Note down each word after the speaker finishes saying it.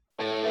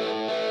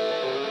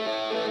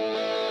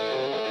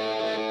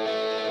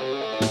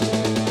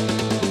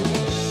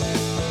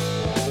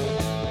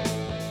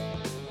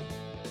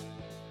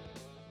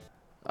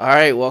All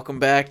right, welcome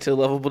back to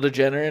Lovable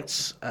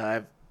Degenerates. I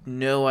have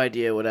no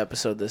idea what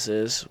episode this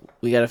is.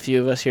 We got a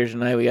few of us here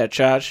tonight. We got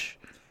Josh.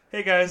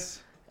 Hey, guys.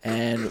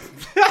 And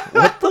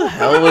what the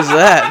hell was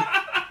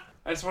that?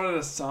 I just wanted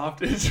a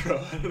soft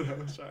intro. I don't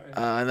know. Sorry.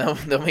 And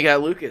then we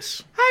got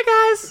Lucas.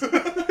 Hi,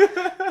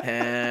 guys.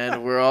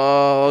 And we're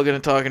all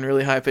going to talk in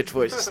really high-pitched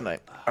voices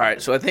tonight. All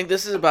right, so I think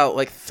this is about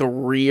like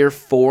 3 or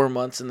 4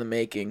 months in the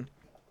making.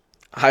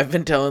 I've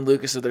been telling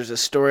Lucas that there's a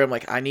story. I'm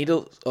like, I want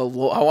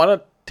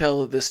to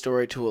tell this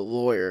story to a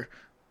lawyer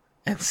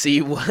and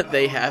see what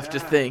they have to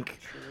think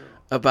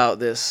about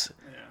this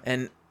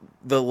and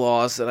the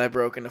laws that I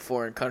broke in a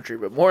foreign country,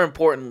 but more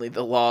importantly,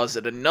 the laws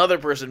that another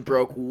person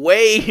broke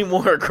way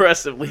more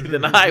aggressively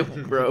than I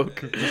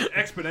broke.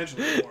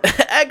 Exponentially more.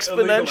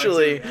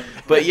 Exponentially.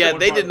 But yet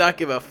they did not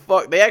give a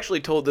fuck. They actually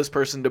told this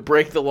person to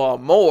break the law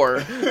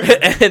more,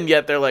 and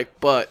yet they're like,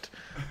 but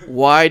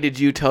why did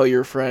you tell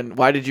your friend,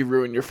 why did you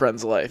ruin your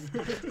friend's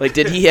life? Like,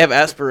 did he have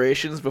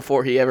aspirations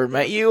before he ever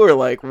met you, or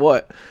like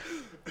what?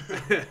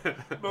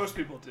 Most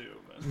people do.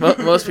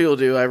 Most people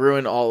do. I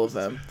ruined all of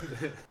them.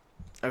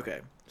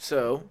 Okay,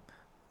 so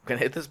I'm going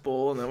to hit this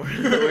bowl, and then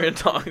we're going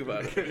to talk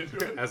about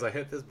it. As I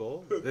hit this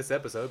bowl, this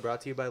episode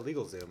brought to you by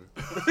LegalZoom.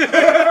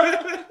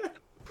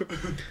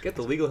 Get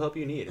the legal help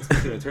you need.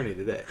 It's an attorney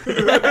today.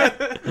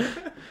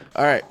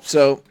 All right,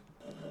 so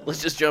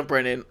let's just jump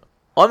right in.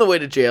 On the way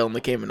to jail in the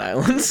Cayman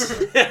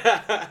Islands.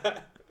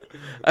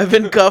 I've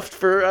been cuffed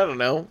for, I don't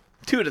know,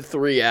 2 to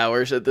 3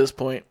 hours at this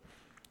point.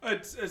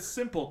 It's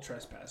simple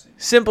trespassing.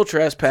 Simple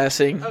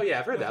trespassing. Oh, yeah,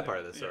 I've heard that part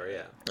of the story,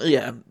 yeah.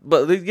 Yeah,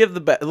 but they give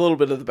a little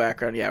bit of the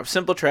background. Yeah,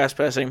 simple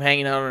trespassing, I'm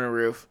hanging out on a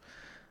roof,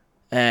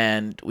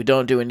 and we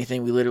don't do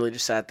anything. We literally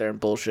just sat there and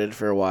bullshitted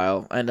for a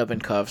while. I end up in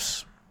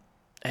cuffs,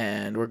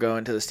 and we're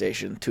going to the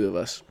station, 2 of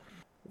us.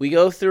 We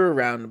go through a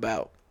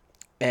roundabout,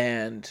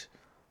 and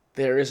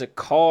there is a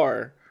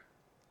car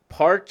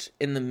parked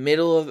in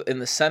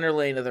the center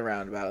lane of the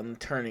roundabout, in the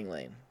turning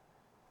lane.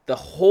 The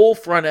whole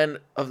front end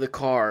of the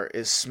car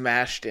is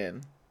smashed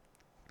in.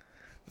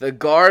 The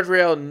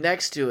guardrail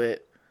next to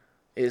it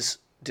is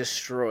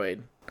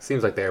destroyed.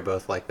 Seems like they were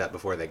both like that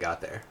before they got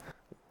there.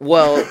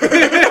 Well,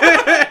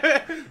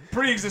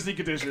 pre-existing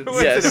conditions.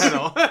 Yes.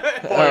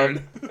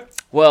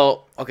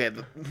 Well, okay.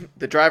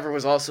 The driver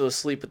was also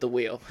asleep at the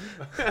wheel.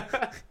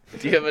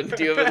 Do you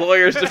have a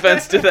lawyer's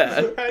defense to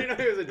that? How do you know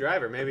he was a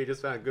driver? Maybe he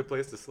just found a good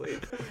place to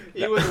sleep.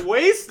 He was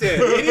wasted.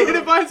 He needed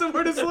to find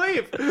somewhere to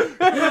sleep.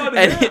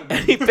 And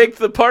he picked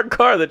the parked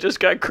car that just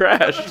got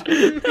crashed.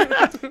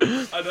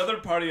 Another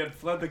party had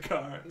fled the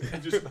car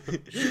and just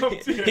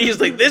jumped in. He's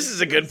like, this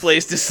is a good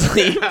place to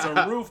sleep. It's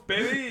a roof,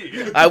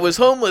 baby. I was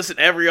homeless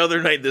every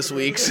other night this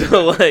week,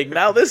 so like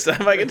now this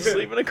time I get to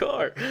sleep in a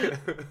car.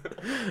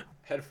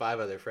 Had 5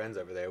 other friends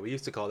over there. We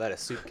used to call that a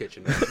soup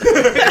kitchen.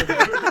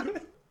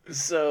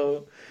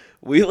 So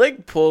we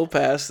like pull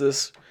past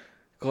this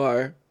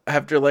car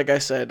after, like I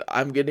said,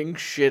 I'm getting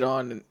shit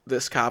on. And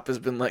this cop has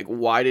been like,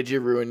 why did you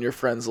ruin your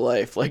friend's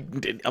life? Like,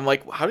 I'm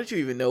like, how did you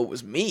even know it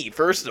was me?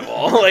 First of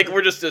all, like,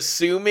 we're just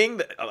assuming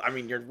that. I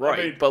mean, you're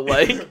right, but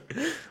like,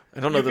 I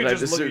don't know that I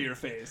just look at your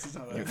face. It's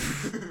not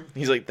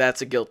He's like,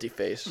 that's a guilty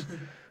face.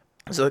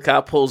 So the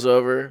cop pulls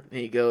over. And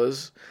he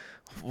goes,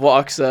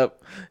 walks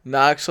up,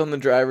 knocks on the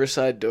driver's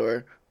side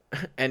door,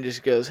 and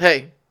just goes,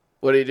 "Hey,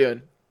 what are you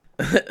doing?"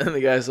 And the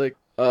guy's like,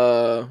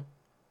 I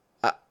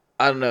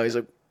don't know. He's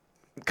like,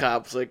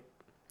 cop's like,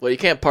 well, you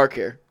can't park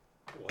here.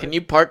 What? Can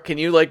you park? Can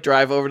you like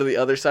drive over to the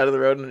other side of the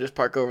road and just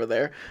park over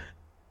there?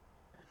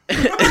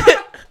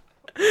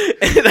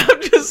 And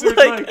I'm just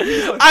like,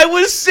 I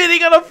was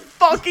sitting on a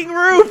fucking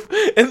roof,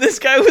 and this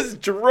guy was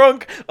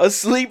drunk,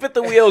 asleep at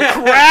the wheel,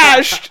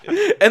 crashed,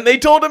 and they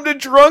told him to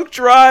drunk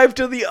drive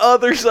to the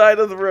other side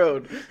of the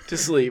road to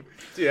sleep.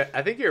 Dude,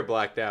 I think you're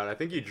blacked out. I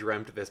think you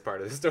dreamt this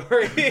part of the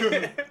story.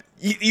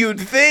 You'd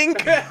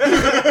think.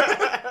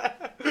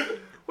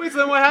 Wait, so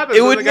then what happened?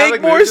 It would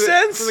make more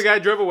sense. So the guy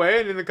drove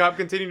away, and then the cop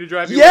continued to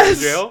drive you to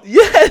jail?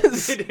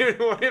 Yes! He didn't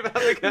worry about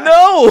the guy?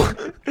 No!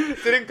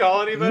 Didn't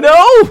call anybody?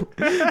 No!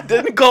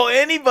 Didn't call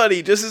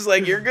anybody. Just is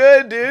like, you're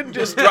good, dude.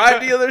 Just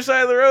drive to the other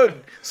side of the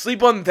road.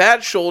 Sleep on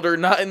that shoulder,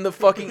 not in the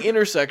fucking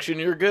intersection.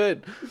 You're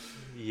good.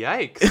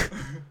 Yikes.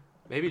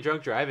 Maybe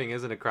drunk driving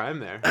isn't a crime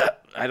there.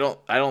 I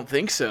don't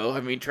think so.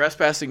 I mean,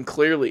 trespassing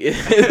clearly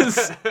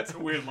is. It's a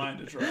weird line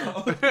to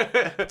draw.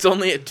 It's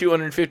only a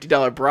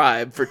 $250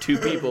 bribe for 2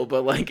 people,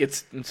 but like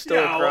it's still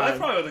a crime. Well, that's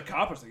probably what the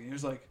cop was thinking. He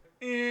was like,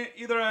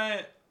 either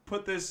I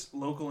put this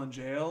local in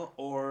jail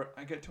or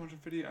I get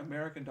 $250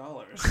 American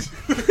dollars.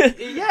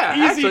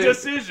 Yeah, easy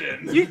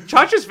decision.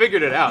 Chuck just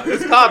figured it out.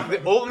 This cop,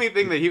 the only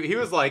thing that he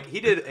was like, he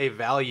did a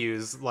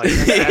values like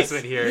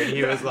assessment here, and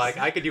he was like,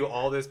 I could do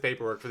all this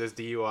paperwork for this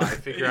DUI,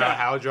 figure out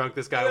how drunk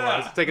this guy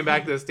was, take him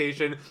back to the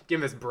station, give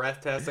him this breath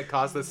test that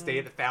costs the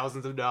state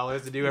thousands of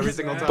dollars to do every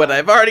single time. But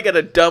I've already got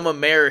a dumb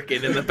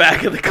American in the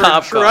back of the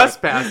cop car.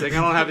 Trespassing,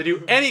 I don't have to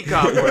do any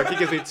cop work. He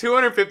gives me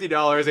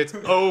 $250. It's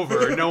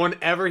over. No one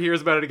ever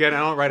hears about it again. I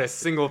don't write write a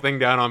single thing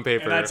down on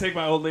paper. And I take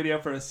my old lady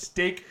out for a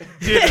steak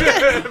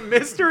dinner.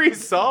 Mystery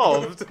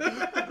solved.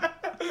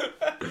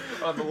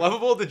 On the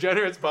Lovable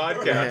Degenerates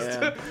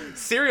podcast. Yeah.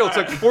 Serial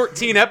took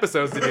 14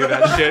 episodes to do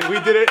that shit. We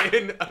did it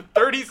in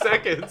 30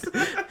 seconds.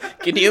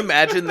 Can you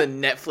imagine the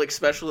Netflix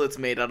special that's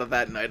made out of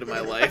that night of my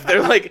life?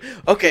 They're like,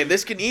 okay,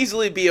 this can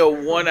easily be a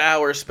 1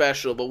 hour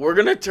special, but we're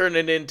going to turn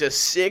it into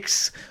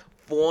 6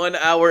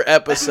 1-hour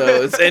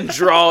episodes and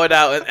draw it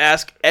out and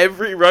ask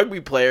every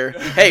rugby player,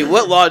 hey,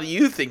 what law do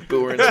you think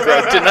Boourns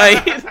broke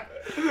tonight?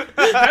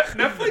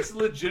 Netflix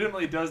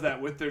legitimately does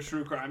that with their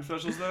true crime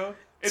specials, though.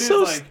 It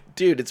is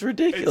Dude, it's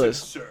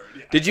ridiculous. It's absurd.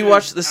 Yeah. Did you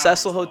watch the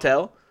Cecil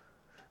Hotel?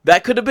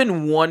 That could have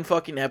been 1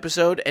 fucking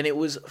episode, and it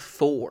was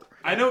 4.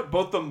 I know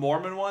both the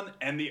Mormon one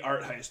and the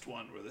art heist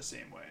one were the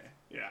same way.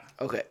 Yeah.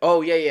 Okay.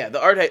 Oh yeah.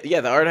 The art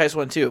heist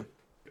one too.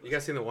 You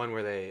guys seen the one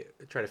where they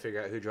try to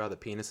figure out who draw the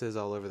penises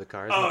all over the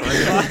cars? Oh,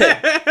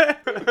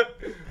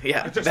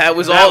 yeah. That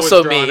was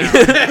also me.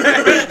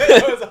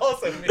 That was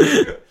also me.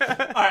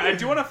 All right, I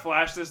do want to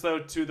flash this though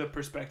to the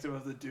perspective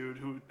of the dude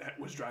who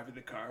was driving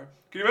the car.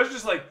 Can you imagine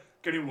just like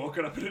getting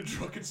woken up in a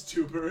drunken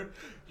stupor?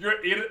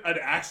 You're in an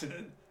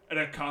accident, and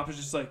a cop is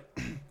just like,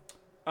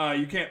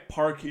 "You can't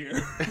park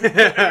here." And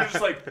you're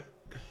just like,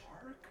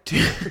 "Park?"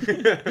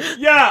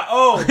 Yeah.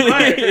 Oh,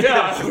 right.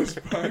 Yeah, I was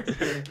parked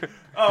here.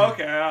 Oh,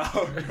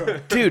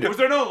 okay. Dude. Was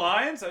there no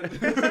lines?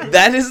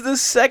 That is the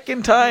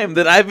second time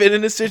that I've been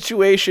in a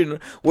situation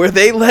where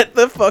they let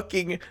the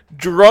fucking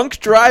drunk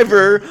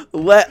driver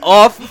let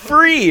off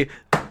free.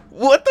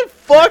 What the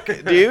fuck,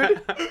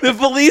 dude? The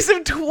police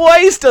have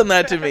twice done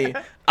that to me.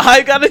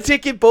 I got a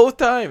ticket both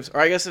times.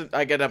 Or I guess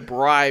I got a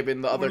bribe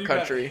in the other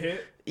country.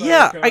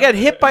 Yeah, I got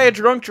hit by a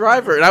drunk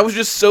driver, and I was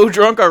just so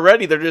drunk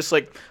already. They're just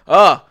like,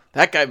 oh,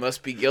 that guy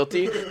must be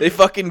guilty. They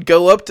fucking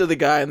go up to the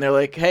guy, and they're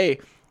like, hey,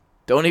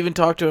 don't even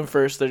talk to him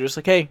first. They're just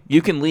like, hey,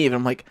 you can leave. And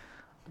I'm like,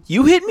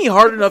 you hit me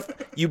hard enough.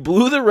 You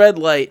blew the red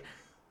light,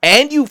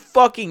 and you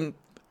fucking...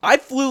 I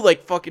flew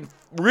like fucking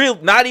real,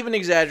 not even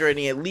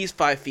exaggerating, at least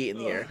 5 feet in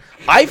the air.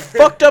 I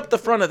fucked up the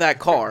front of that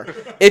car.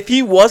 If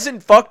he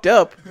wasn't fucked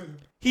up,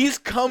 he's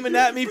coming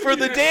at me for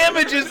the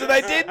damages that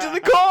I did to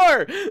the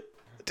car.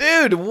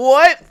 Dude,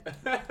 what?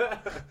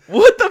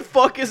 What the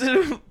fuck is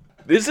it?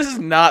 This is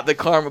not the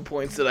karma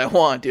points that I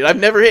want, dude. I've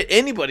never hit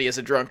anybody as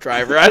a drunk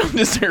driver. I don't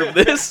deserve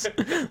this.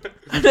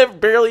 I never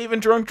barely even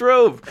drunk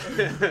drove.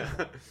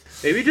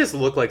 Maybe you just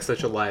look like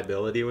such a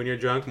liability when you're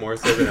drunk, more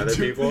so than other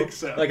people. Think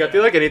so, like, I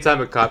feel like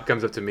anytime a cop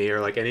comes up to me or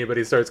like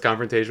anybody starts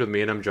confrontation with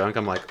me and I'm drunk,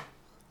 I'm like,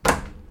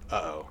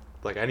 uh-oh.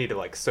 Like, I need to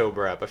like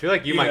sober up. I feel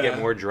like you might get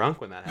more drunk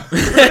when that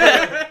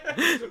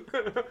happens.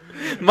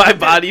 My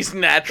body's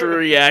natural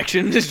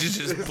reaction is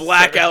just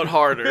black out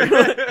harder.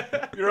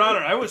 Your Honor,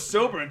 I was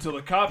sober until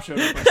the cop showed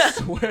up, I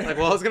swear. Like,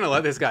 well, I was going to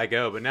let this guy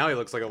go, but now he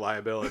looks like a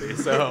liability,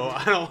 so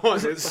I don't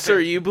want this. Sir,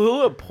 you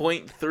blew a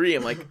 .3.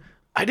 I'm like,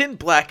 I didn't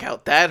black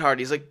out that hard.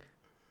 He's like,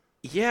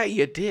 yeah,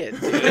 you did.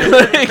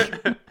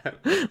 Like,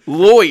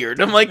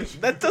 lawyered. I'm like,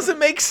 that doesn't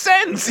make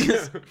sense.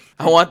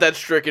 I want that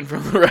stricken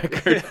from the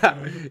record.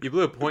 Yeah. You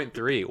blew a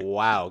 .3.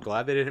 Wow.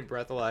 Glad they didn't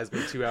breathalyze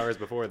me 2 hours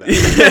before that.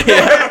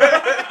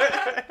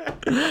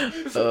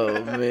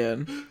 Oh,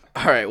 man.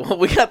 All right. Well,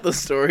 we got the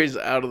stories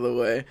out of the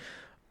way.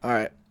 All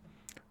right.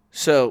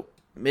 So,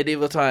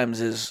 Medieval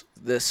Times is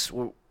this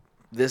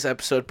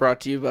episode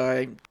brought to you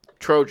by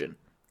Trojan.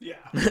 Yeah.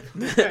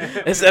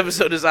 This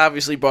episode is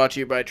obviously brought to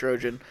you by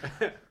Trojan.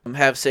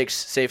 Have safe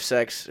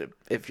sex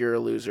if you're a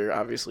loser,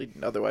 obviously.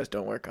 Otherwise,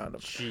 don't wear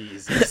condoms.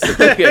 Jesus.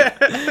 Okay.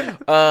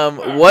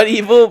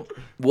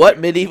 What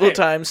medieval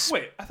times?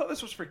 Wait, I thought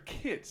this was for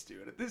kids,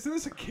 dude. Isn't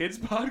this a kids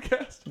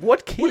podcast?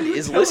 What kid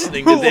is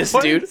listening to this,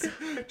 dude?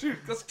 Dude,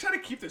 let's try to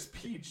keep this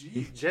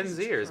PG. Gen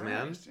Jesus Zers,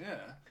 man. Christ, Yeah.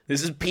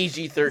 This is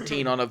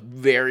PG-13 on a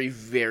very,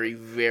 very,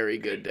 very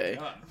good day.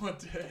 God, what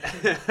day?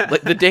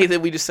 Like the day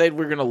that we decided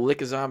we're gonna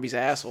lick a zombie's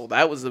asshole.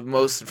 That was the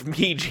most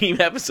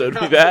PG episode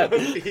we've had.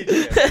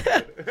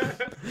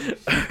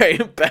 All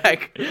right,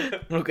 back.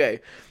 Okay,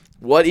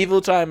 what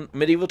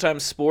medieval time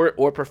sport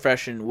or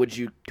profession would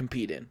you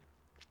compete in?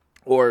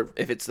 Or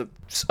if it's the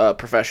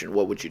profession,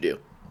 what would you do?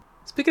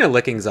 Speaking of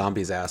licking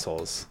zombies'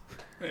 assholes,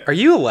 are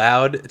you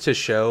allowed to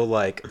show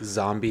like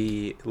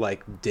zombie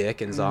like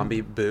dick and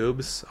zombie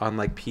boobs on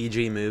like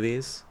PG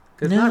movies?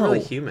 Because it's not really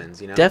humans,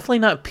 you know. Definitely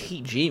not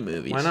PG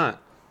movies. Why not?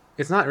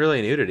 It's not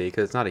really nudity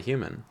because it's not a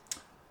human.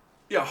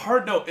 Yeah,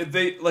 hard no.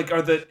 They like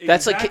are the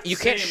That's like exact you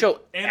can't same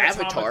show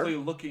Avatar. anatomically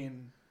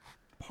looking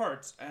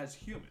parts as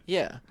humans.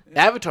 Yeah,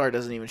 Avatar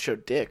doesn't even show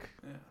dick.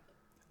 Yeah.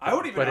 I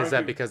would even. But is that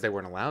argue, because they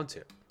weren't allowed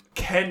to?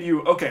 Can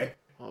you? Okay.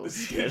 Oh, This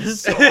is shit. getting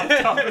so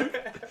off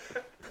topic.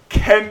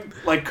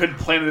 Could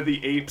Planet of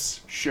the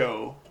Apes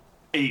show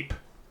ape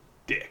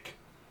dick?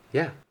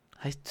 Yeah.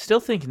 I still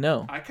think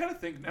no. I kind of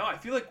think no. I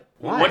feel like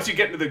Why? once you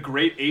get into the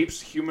great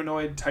apes,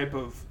 humanoid type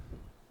of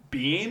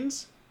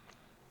beings,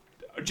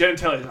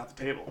 genitalia is off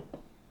the table.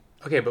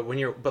 Okay, but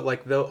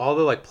all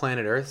the like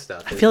Planet Earth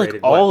stuff. I is feel like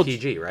rated, all-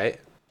 PG, right?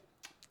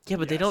 Yeah,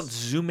 but they Yes. don't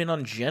zoom in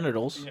on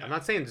genitals. Yeah. I'm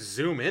not saying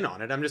zoom in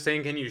on it. I'm just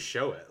saying, can you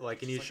show it? Like,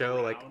 can you Just,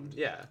 show round.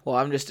 yeah? Well,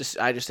 I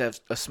just have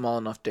a small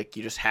enough dick.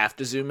 You just have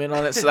to zoom in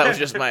on it. So that was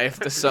just my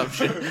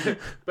assumption.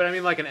 But I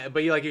mean,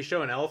 you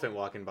show an elephant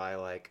walking by,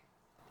 like,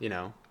 you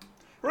know.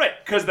 Right,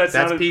 because that's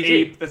not an PG.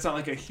 ape. That's not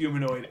like a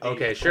humanoid ape.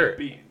 Okay, sure,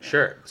 being.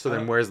 sure. So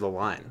then, where's the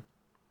line?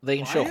 They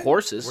can show Lion?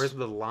 horses. Where's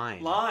the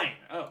line? Line.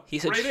 Oh, He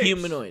said great apes.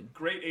 humanoid.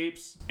 Great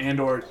apes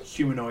and/or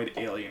humanoid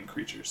alien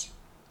creatures.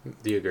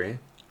 Do you agree?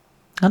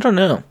 I don't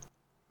know.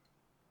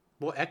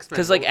 Well, X-Men.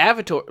 Because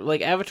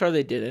Avatar,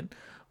 they didn't.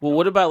 Well,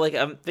 what about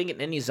I'm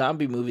thinking any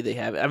zombie movie they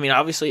have? I mean,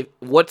 obviously,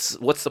 what's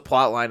the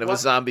plot line of a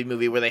zombie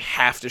movie where they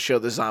have to show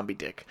the zombie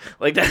dick?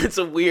 Like that's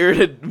a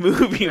weird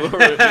movie where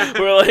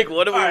we're like,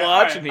 what are we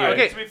watching here?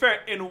 Okay, to be fair,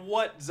 in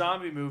what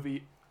zombie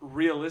movie,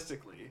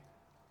 realistically,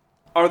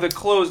 are the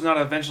clothes not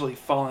eventually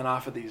falling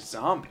off of these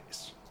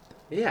zombies?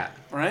 Yeah.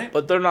 Right?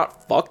 But they're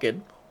not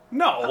fucking.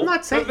 No, I'm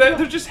not saying-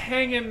 they're just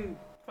hanging.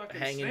 Fucking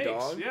Hanging snakes.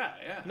 dog? Yeah,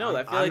 yeah. No,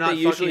 I feel I'm like not they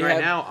usually fucking right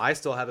have. now. I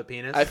still have a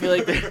penis. I feel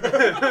like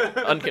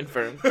they're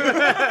unconfirmed.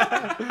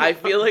 I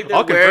feel like they're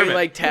I'll confirm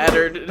wearing it.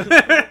 tattered.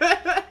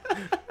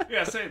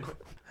 Yeah, same.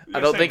 I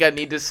don't think I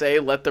need to say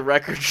let the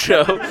record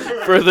show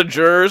for the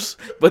jurors,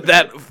 but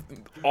that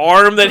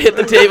arm that hit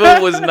the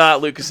table was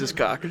not Lucas's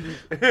cock.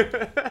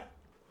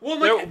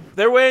 Well,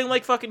 They're wearing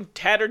fucking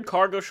tattered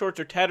cargo shorts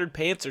or tattered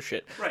pants or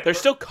shit. Right, They're but-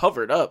 still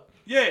covered up.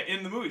 yeah,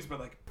 in the movies,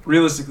 but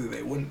realistically,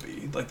 they wouldn't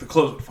be. Like the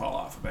clothes would fall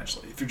off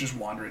eventually if you're just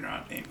wandering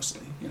around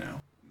aimlessly. You know.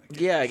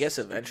 Yeah, I guess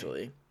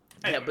eventually.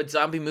 Anyway. Yeah, but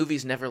zombie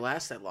movies never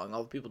last that long.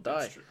 All the people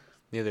die. That's true.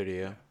 Neither do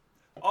you.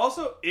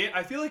 Also,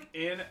 I feel like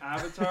in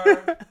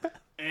Avatar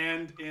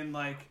and in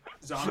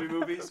zombie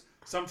movies,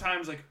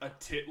 sometimes a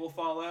tit will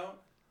fall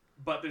out,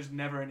 but there's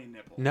never any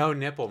nipple. No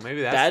nipple.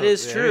 Maybe that's That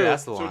is true.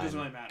 That's the So line. it doesn't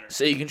really matter.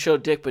 So you can show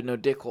dick, but no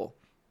dick hole.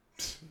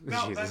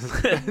 No, Jesus.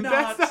 that's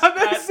not, That's not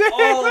the at same.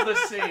 all the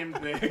same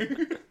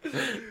thing.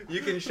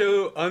 You can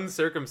show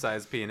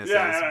uncircumcised penises,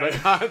 Yeah.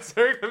 but not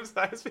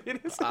circumcised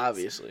penises.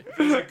 Obviously.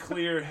 There's a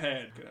clear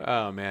head.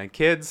 Oh man,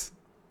 kids.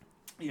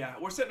 Yeah,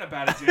 we're setting a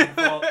bad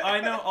example. I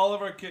know all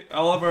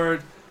of our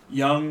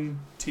young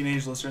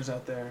teenage listeners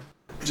out there.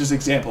 Just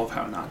example of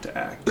how not to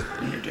act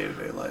in your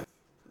day-to-day life.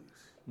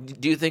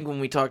 Do you think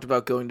when we talked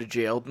about going to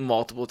jail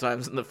multiple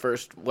times in the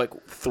first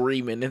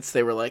 3 minutes,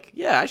 they were like,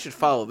 "Yeah, I should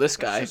follow this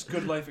guy"? It's just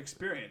good life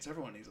experience.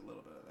 Everyone needs a little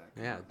bit of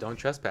that. Yeah, don't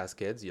trespass,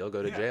 kids. You'll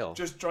go to Yeah, jail.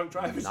 Just drunk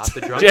driving. Not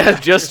the drunk. Yeah,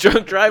 just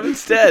drunk drive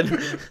instead.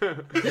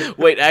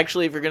 Wait,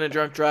 actually, if you're gonna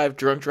drunk drive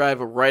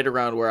right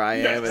around where I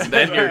am, and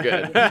then you're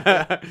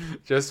good.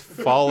 Just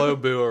follow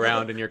Boo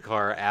around in your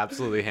car,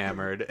 absolutely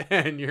hammered,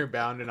 and you're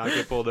bound to not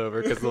get pulled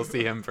over because they'll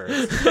see him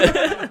first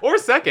or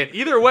second.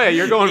 Either way,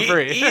 you're going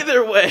free.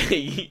 Either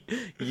way,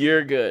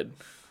 you're good.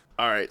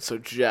 All right, so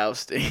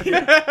jousting.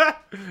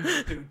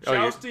 Dude,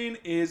 jousting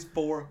is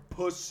for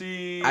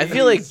pussies. I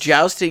feel like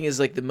jousting is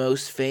the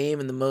most fame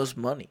and the most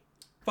money.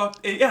 Fuck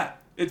yeah,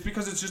 it's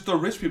because it's just the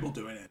rich people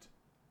doing it.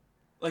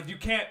 You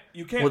can't.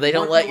 Well, they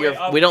don't work let your way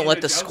up we don't let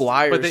into the jousting.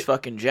 squires But they-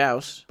 fucking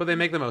joust. But they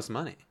make the most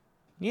money.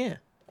 Yeah.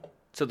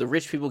 So the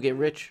rich people get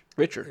richer.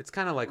 It's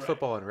kind of like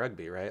football and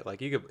rugby, right?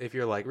 You could, if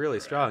you're really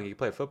strong, you can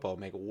play football,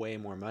 make way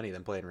more money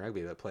than playing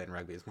rugby. But playing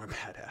rugby is more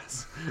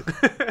badass.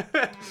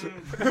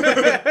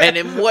 And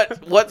in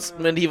what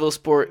medieval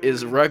sport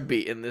is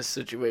rugby in this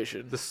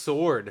situation? The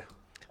sword.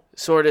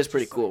 Sword is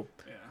pretty cool.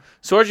 Yeah.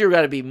 Sword, you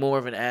got to be more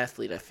of an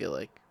athlete. I feel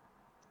like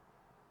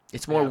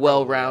it's more Yeah, probably,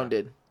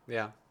 well-rounded.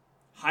 Yeah.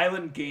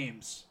 Highland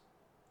Games,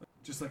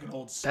 just like an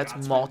old. That's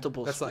Scotsman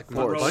multiple That's like sports.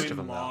 a bunch throwing of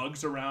them, though.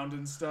 logs around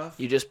and stuff.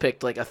 You just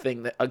picked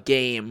a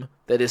game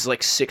that is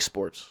 6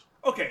 sports.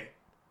 Okay,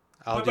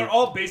 I'll but do, they're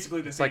all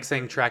basically the it's same. like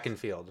saying track and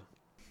field.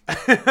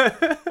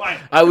 Fine.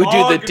 I would do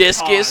the Log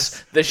discus,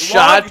 toss. the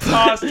shot Log put.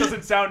 toss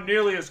doesn't sound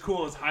nearly as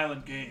cool as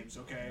Highland Games.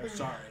 Okay, I'm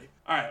sorry.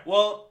 All right.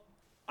 Well,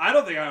 I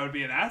don't think I would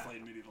be an athlete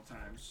in medieval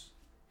times.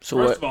 So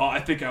First what? of all, I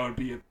think I would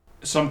be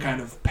some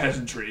kind of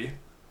peasantry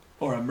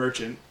or a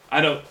merchant.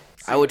 I don't.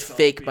 see I would myself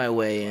fake being my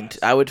way middle into.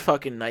 class. I would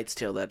fucking Knight's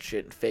Tale that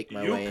shit and fake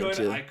my You way could.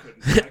 into. I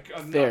couldn't.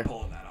 I'm Fair. not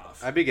pulling that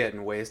off. I'd be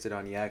getting wasted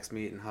on yak's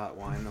meat and hot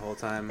wine the whole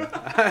time.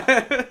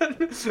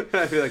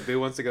 I'd be like, Boo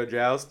wants to go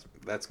joust?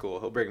 That's cool.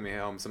 He'll bring me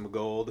home some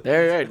gold.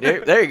 There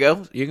you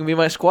go. You can be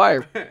my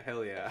squire.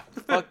 Hell yeah.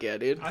 Fuck yeah,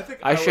 dude. I think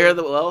I I share would-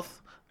 the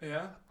wealth.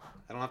 Yeah.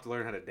 I don't have to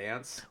learn how to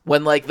dance.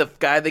 When the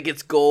guy that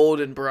gets gold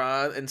and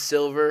bronze and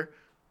silver,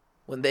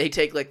 when they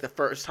take the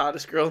first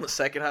hottest girl and the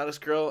second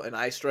hottest girl, and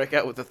I strike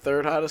out with the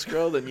third hottest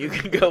girl, then you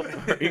can go.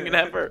 You can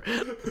have her.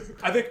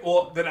 I think.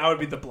 Well, then I would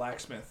be the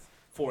blacksmith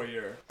for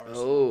your.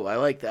 Oh, I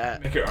like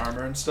that. Make your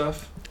armor and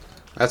stuff.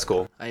 That's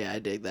cool. Oh, yeah, I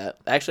dig that.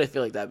 Actually, I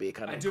feel like that'd be a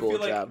kind I of do cool feel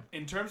like job.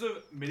 in terms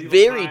of medieval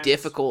Very times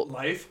difficult.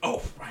 life.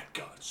 Oh my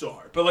god, so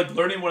hard. But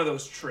learning one of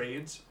those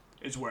trades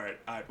is where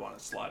I'd want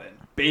to slot in.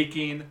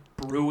 Baking,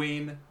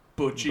 brewing,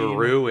 butching,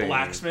 Brewing.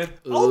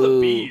 blacksmith, all the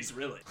Ooh. bees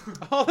really.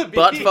 All the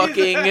Butt bees.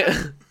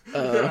 fucking.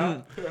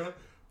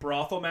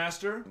 Brothel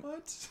master.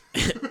 What?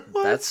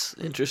 That's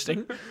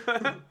interesting.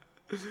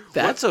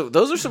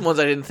 Those are some ones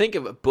I didn't think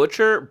of.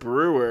 Butcher,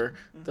 brewer.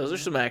 Those are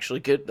some actually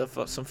good,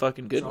 some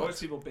fucking good There's always ones.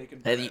 people baking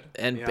bread.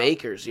 And Yeah.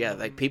 bakers, yeah,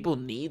 like people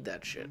need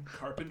that shit.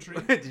 Carpentry.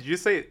 Did you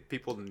say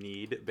people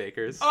need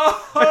bakers?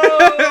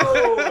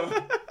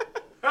 Oh!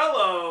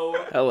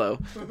 Hello. Hello.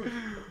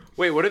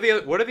 Wait, what are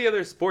the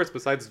other sports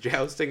besides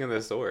jousting and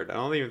the sword? I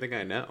don't even think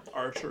I know.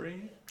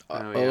 Archery.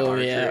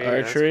 Archery.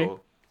 That's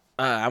cool.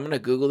 I'm gonna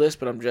Google this,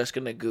 but I'm just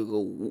gonna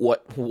Google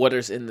what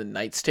is in the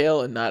Knight's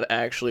Tale and not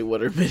actually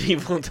what are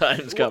medieval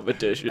times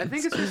competitions. I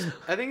think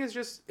it's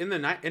just in a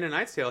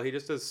Knight's Tale he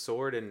just does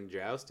sword and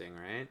jousting,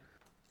 right?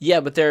 Yeah,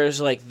 but there's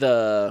like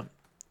the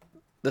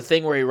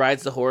thing where he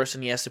rides the horse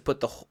and he has to put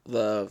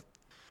the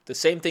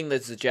same thing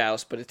that's the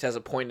joust, but it has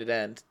a pointed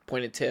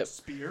tip.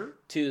 Spear.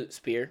 To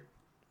spear.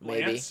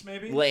 Maybe.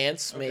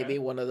 Lance, Maybe Okay.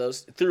 one of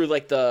those through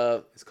like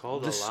the It's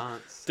called a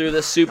lance. through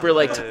the super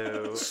like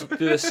Oh.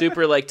 through the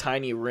super like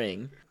tiny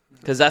ring,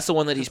 because that's the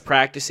one that he's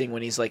practicing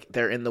when he's like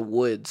they're in the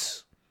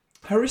woods.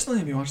 How recently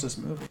have you watched this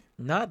movie?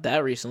 Not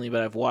that recently,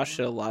 but I've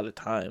watched it a lot of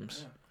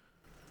times.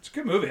 It's a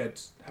good movie.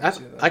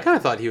 I kind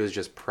of thought he was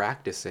just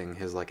practicing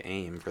his like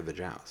aim for the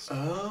joust.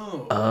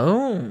 Oh.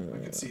 Oh, I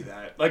could see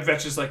that. Like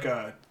that's just like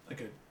a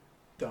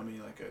dummy,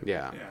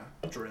 Yeah.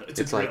 drill. It's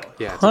It's a drill. like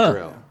it's Huh. a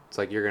drill. It's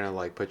like you're gonna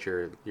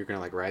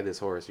like ride this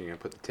horse. And you're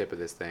gonna put the tip of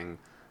this thing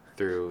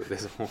through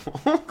this hole.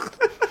 Come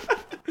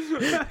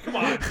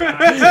on,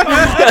 guys. Come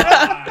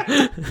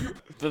on.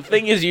 the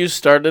thing is, you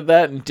started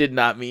that and did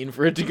not mean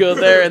for it to go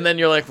there, and then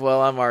you're like,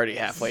 "Well, I'm already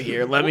halfway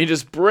here. Let me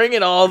just bring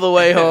it all the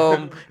way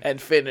home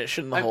and finish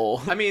in the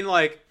hole." I mean,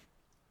 like,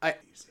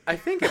 I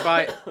think if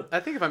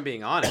I'm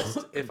being honest,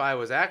 if I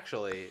was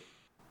actually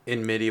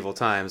in medieval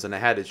times and I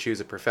had to choose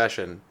a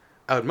profession,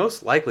 I would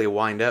most likely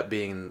wind up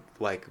being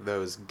like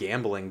those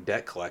gambling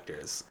debt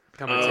collectors.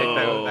 Come and take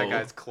that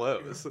guy's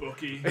clothes.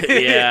 Bookie.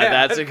 Yeah,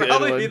 that's a I'd good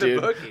probably one, be the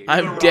dude. bookie. The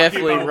I'm Rocky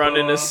definitely Balboa.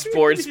 running a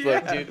sports book,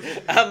 Yeah. dude.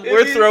 It'd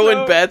We're be throwing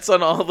so- bets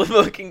on all the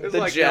fucking There's the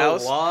like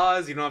joust. no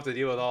laws. You don't have to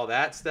deal with all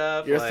that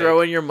stuff. You're like,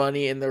 throwing your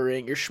money in the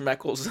ring, your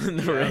schmeckles in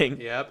the Yep,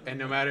 ring. Yep. And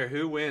no matter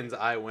who wins,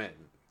 I win.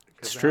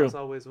 'Cause It's the true. house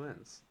always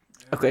wins.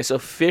 Okay, so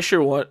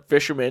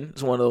fisherman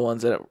is one of the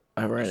ones that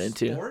I ran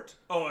into. Sport?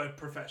 Oh, a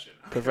profession.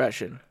 Okay.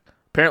 Profession.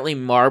 Apparently,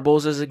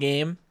 marbles is a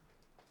game.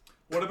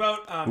 What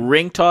about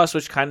Ring toss,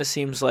 which kind of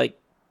seems like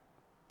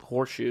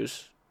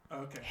horseshoes.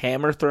 Okay.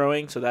 Hammer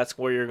throwing, so that's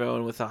where you're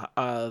going with the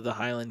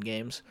Highland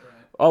games. Right.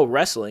 Oh,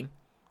 wrestling.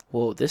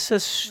 Whoa, this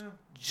says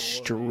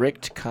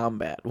strict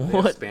combat.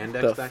 What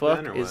spandex the back fuck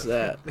then, or is what?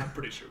 that? I'm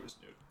pretty sure it was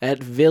new.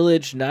 At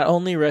Village, not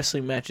only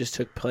wrestling matches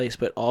took place,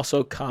 but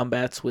also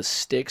combats with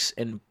sticks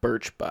and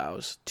birch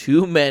boughs.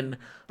 Two men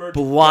Birch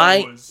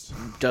blind bows.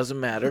 doesn't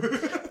matter.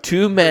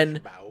 Two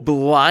men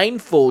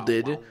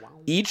blindfolded,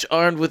 each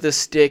armed with a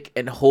stick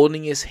and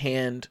holding in his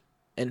hands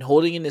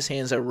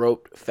a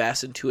rope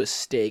fastened to a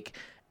stake,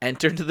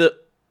 entered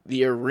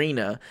the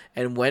arena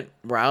and went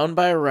round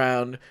by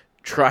round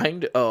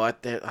trying to. Oh, I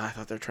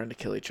thought they were trying to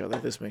kill each other.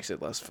 This makes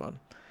it less fun.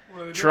 What are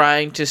they doing?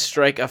 Trying to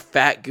strike a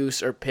fat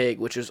goose or pig,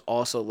 which is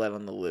also let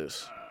on the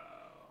loose.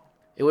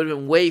 It would have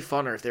been way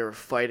funner if they were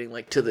fighting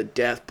like to the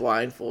death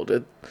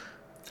blindfolded.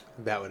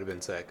 That would have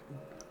been sick.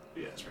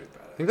 Yeah, it's pretty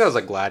bad. I think that was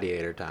like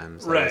gladiator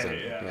times. That Right, wasn't-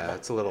 yeah. Yeah,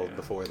 it's a little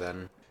before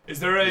then. Is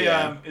there a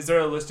Yeah. is there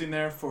a listing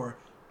there for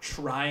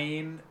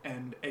trying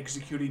and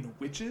executing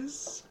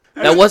witches?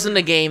 That wasn't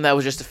a game. That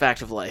was just a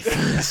fact of life.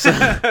 So-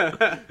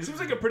 It seems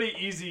like a pretty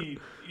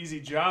easy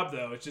job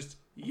though. It's just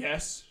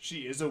yes,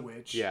 she is a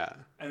witch. Yeah.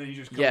 And then you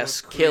just come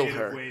Yes, up with kill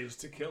creative her. ways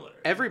to kill her.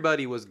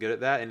 Everybody was good at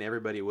that, and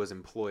everybody was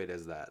employed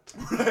as that.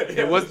 Right.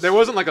 There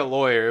wasn't like a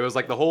lawyer. It was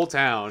like the whole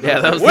town. Yeah,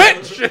 that was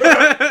witch.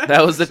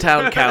 that was the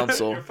town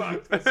council. You're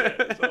fucked. That's it.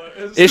 That's all it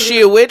is. Is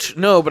she a witch?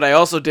 No, but I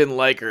also didn't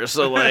like her.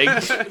 So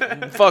like,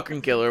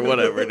 fucking kill her,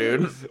 whatever,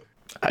 dude.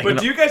 But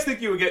do you guys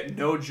think you would get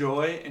no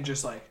joy in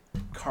just like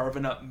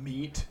carving up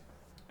meat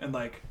and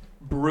like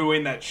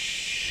brewing that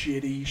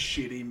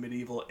shitty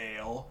medieval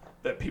ale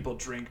that people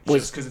drink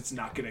just because it's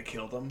not gonna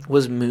kill them?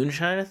 Was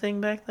moonshine a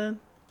thing back then?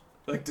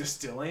 Like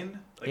distilling,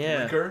 like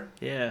Yeah. liquor.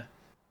 Yeah.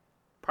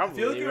 I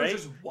Probably, feel like it right?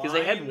 was just wine. Because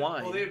they had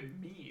wine. Well, they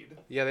had mead.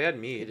 Yeah, they had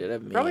mead. They did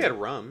have mead. Probably had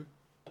rum.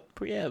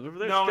 Yeah, but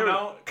there's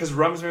No, because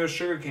rum's made with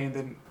sugarcane. They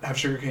didn't have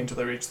sugarcane until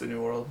they reached the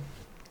New World.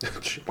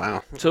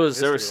 Wow. So there was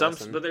History some,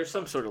 lesson. but there's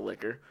some sort of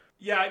liquor.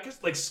 Yeah, I guess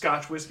like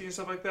Scotch whiskey and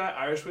stuff like that,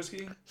 Irish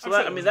whiskey. So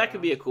that, I mean, that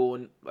could be a cool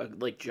one,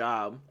 like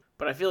job.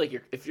 But I feel like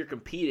if you're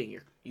competing,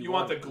 you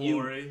want the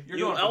glory. You're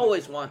You going for the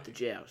always glory. want the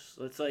joust.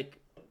 It's like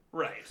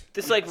right.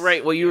 it's like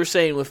right what you were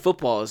saying with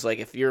football is like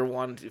if you're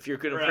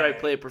gonna Right.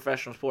 play a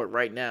professional sport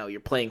right now, you're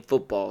playing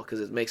football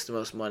because it makes the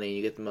most money and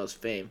you get the most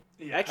fame.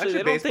 Yeah. Actually, I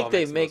don't baseball think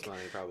they makes the most make.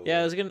 money, probably.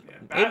 Yeah, I was gonna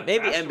Yeah,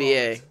 maybe basketball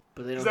NBA, is-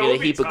 but they 'Cause don't that get would a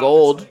be heap of tough.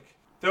 gold. It's like-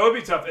 that would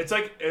be tough. It's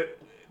like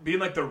being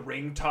like the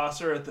ring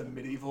tosser at the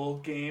medieval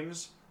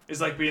games is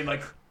like being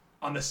like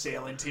on the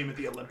sailing team at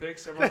the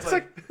Olympics. Everyone's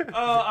That's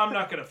oh, I'm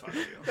not gonna fuck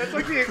you. That's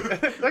like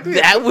the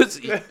That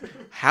was.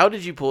 How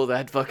did you pull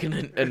that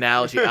fucking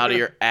analogy out of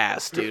your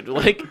ass, dude?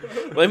 Like,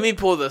 let me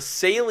pull the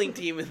sailing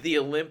team at the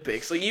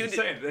Olympics. Like you. I'm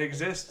saying they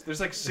exist. There's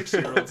like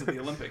 6-year-olds at the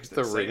Olympics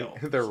that sail.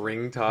 the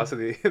ring toss of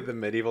the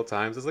medieval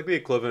times. It's like the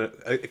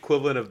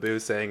equivalent of Boo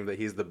saying that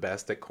he's the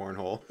best at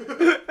cornhole.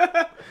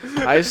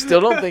 I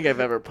still don't think I've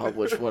ever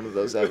published one of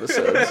those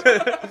episodes.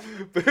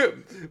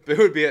 Boo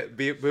would be at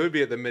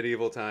the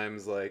medieval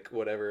times, like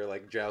whatever,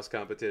 like joust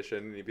competition.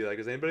 And he'd be like,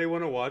 "Does anybody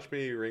want to watch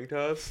me ring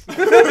toss?"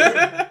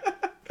 I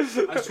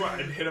swear,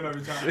 I'd hit him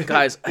every time.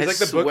 Guys, I He's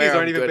swear the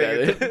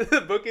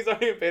bookies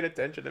aren't even paying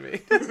attention to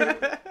me.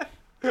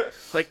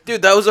 Like,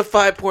 dude, that was a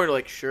 5-pointer.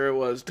 Like, sure it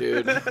was,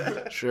 dude.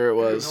 Sure it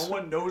was. No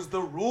one knows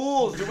the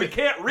rules, dude. We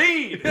can't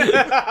read.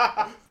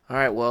 All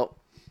right, well,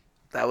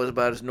 that was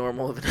about as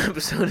normal of an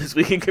episode as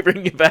we can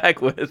bring you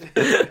back with.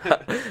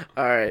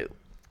 All right,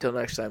 till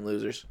next time,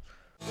 losers.